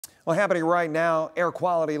Well, happening right now, air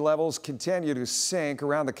quality levels continue to sink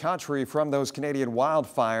around the country from those Canadian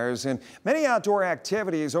wildfires, and many outdoor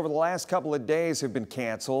activities over the last couple of days have been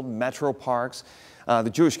canceled. Metro parks,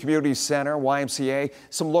 the Jewish Community Center, YMCA,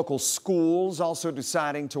 some local schools also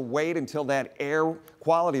deciding to wait until that air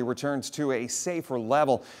quality returns to a safer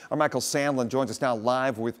level. Our Michael Sandlin joins us now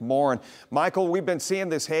live with more. And Michael, we've been seeing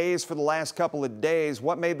this haze for the last couple of days.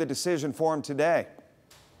 What made the decision for him today?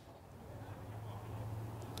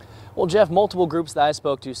 Well, Jeff, multiple groups that I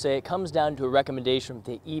spoke to say it comes down to a recommendation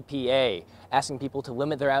from the EPA, asking people to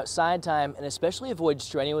limit their outside time and especially avoid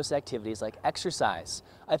strenuous activities like exercise.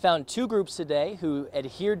 I found two groups today who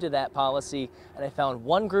adhered to that policy, and I found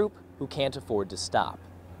one group who can't afford to stop.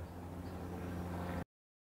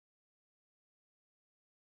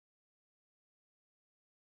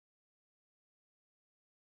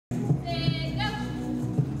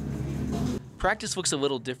 Practice looks a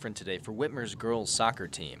little different today for Whitmer's girls soccer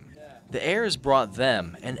team. The air has brought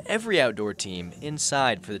them and every outdoor team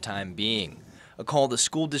inside for the time being. A call the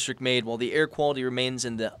school district made while the air quality remains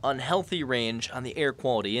in the unhealthy range on the air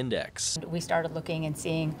quality index. We started looking and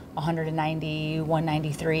seeing 190,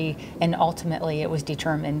 193, and ultimately it was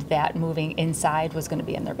determined that moving inside was going to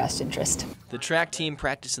be in their best interest. The track team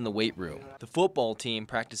practiced in the weight room. The football team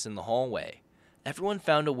practiced in the hallway. Everyone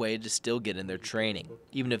found a way to still get in their training,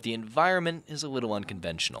 even if the environment is a little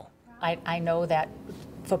unconventional. I know that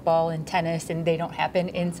football and tennis and they don't happen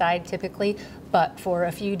inside typically, but for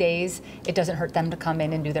a few days it doesn't hurt them to come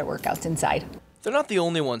in and do their workouts inside. They're not the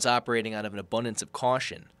only ones operating out of an abundance of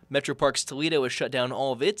caution. Metro Parks Toledo has shut down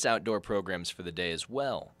all of its outdoor programs for the day as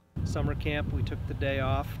well. Summer camp, we took the day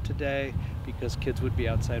off today because kids would be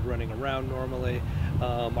outside running around normally.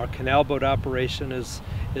 Our canal boat operation is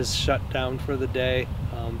shut down for the day.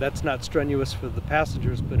 That's not strenuous for the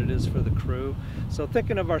passengers, but it is for the crew. So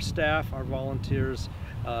thinking of our staff, our volunteers,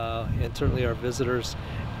 and certainly our visitors.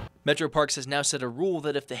 Metro Parks has now set a rule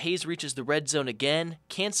that if the haze reaches the red zone again,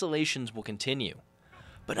 cancellations will continue.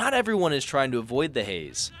 But not everyone is trying to avoid the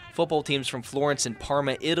haze. Football teams from Florence and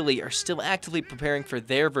Parma, Italy are still actively preparing for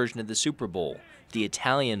their version of the Super Bowl, the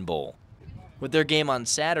Italian Bowl. With their game on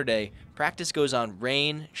Saturday, practice goes on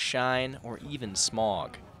rain, shine, or even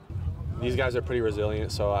smog. These guys are pretty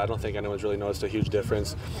resilient, so I don't think anyone's really noticed a huge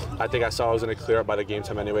difference. I think I saw I was going to clear up by the game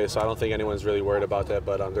time anyway, so I don't think anyone's really worried about that,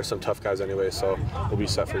 but there's some tough guys anyway, so we'll be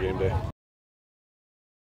set for game day.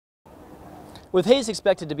 With haze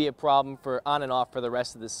expected to be a problem for on and off for the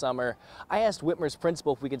rest of the summer, I asked Whitmer's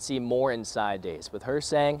principal if we could see more inside days, with her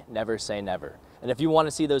saying, never say never. And if you want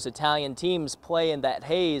to see those Italian teams play in that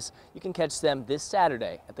haze, you can catch them this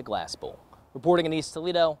Saturday at the Glass Bowl. Reporting in East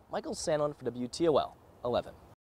Toledo, Michael Sandlin for WTOL 11.